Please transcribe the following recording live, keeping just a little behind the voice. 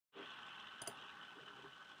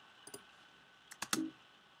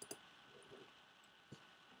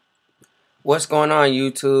What's going on,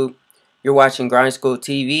 YouTube? You're watching GrindSchool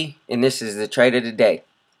TV, and this is the trade of the day.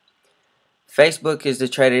 Facebook is the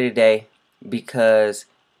trade of the day because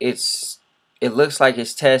it looks like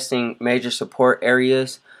it's testing major support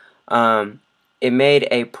areas. It made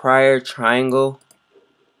a prior triangle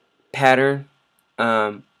pattern,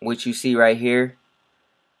 which you see right here.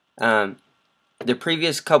 The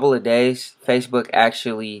previous couple of days, Facebook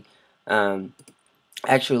actually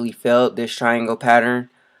failed this triangle pattern.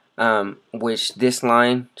 Which this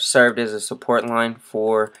line served as a support line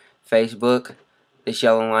for Facebook, this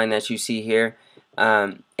yellow line that you see here,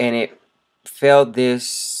 and it failed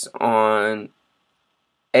this on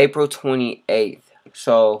April 28th.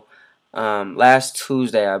 So last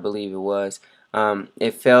Tuesday, I believe it was,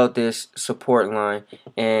 it failed this support line,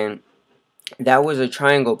 and that was a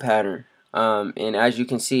triangle pattern. And as you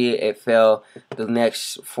can see, it fell the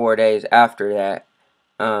next 4 days after that.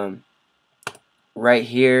 Right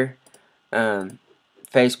here,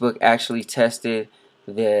 Facebook actually tested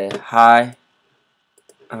the high,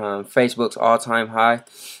 Facebook's all-time high,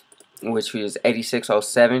 which was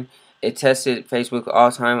 8607. It tested Facebook's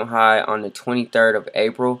all-time high on the 23rd of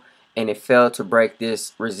April, and it failed to break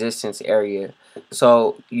this resistance area.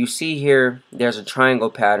 So you see here, there's a triangle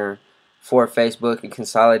pattern for Facebook. It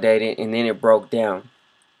consolidated, and then it broke down.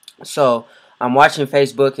 So I'm watching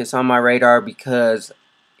Facebook. It's on my radar because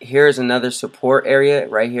here's another support area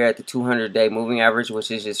right here at the 200-day moving average, which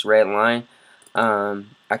is this red line. I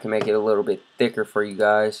can make it a little bit thicker for you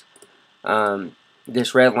guys.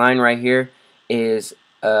 This red line right here is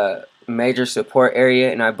a major support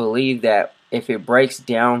area, and I believe that if it breaks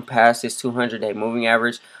down past this 200-day moving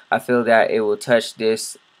average, I feel that it will touch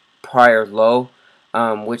this prior low,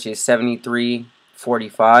 which is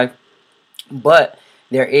 73.45. But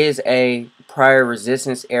there is a prior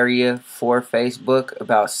resistance area for Facebook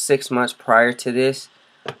about 6 months prior to this,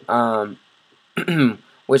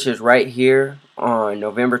 which is right here on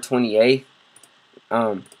November 28th.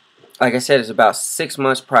 Like I said, it's about 6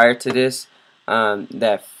 months prior to this,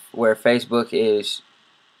 where Facebook is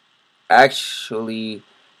actually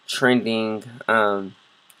trending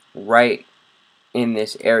right in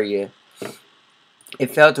this area.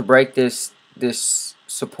 It failed to break this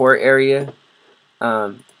support area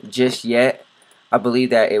just yet. I believe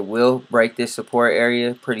that it will break this support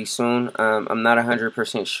area pretty soon. I'm not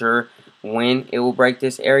 100% sure when it will break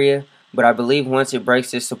this area, but I believe once it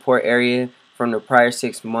breaks this support area from the prior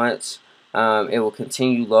 6 months, it will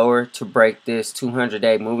continue lower to break this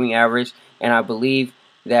 200-day moving average, and I believe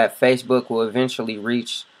that Facebook will eventually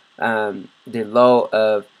reach the low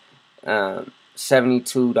of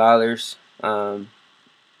 $72,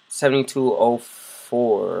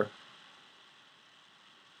 72.04.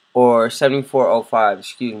 or 74.05,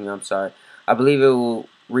 excuse me, I'm sorry. I believe it will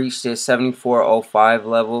reach this 74.05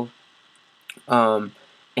 level.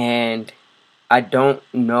 And I don't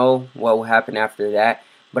know what will happen after that,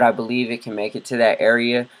 but I believe it can make it to that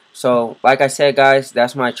area. So, like I said, guys,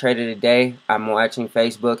 that's my trade of the day. I'm watching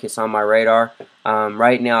Facebook. It's on my radar.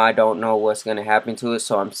 Right now, I don't know what's going to happen to it,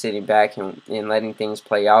 so I'm sitting back and letting things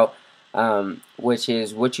play out, which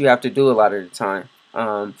is what you have to do a lot of the time.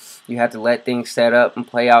 You have to let things set up and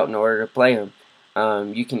play out in order to play them.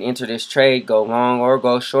 You can enter this trade, go long or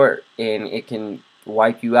go short, and it can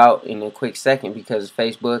wipe you out in a quick second because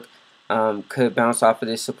Facebook could bounce off of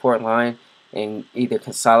this support line and either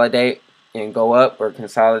consolidate and go up or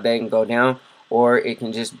consolidate and go down, or it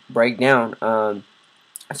can just break down.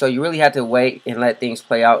 So you really have to wait and let things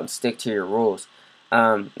play out and stick to your rules.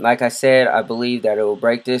 Like I said, I believe that it will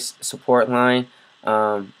break this support line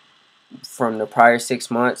from the prior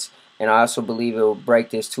 6 months, and I also believe it will break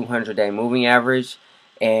this 200-day moving average,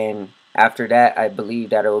 and after that I believe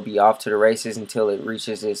that it will be off to the races until it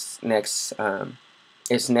reaches its next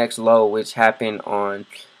low, which happened on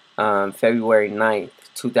February 9th,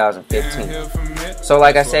 2015. So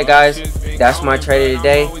like I said, guys, that's my trade of the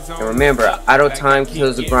day, and remember, idle time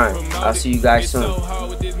kills the grind. I'll see you guys soon.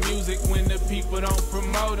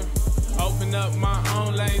 Open up my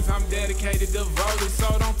own lanes, I'm dedicated, devoted,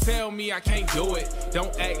 so don't tell me I can't do it.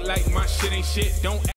 Don't act like my shit ain't shit. Don't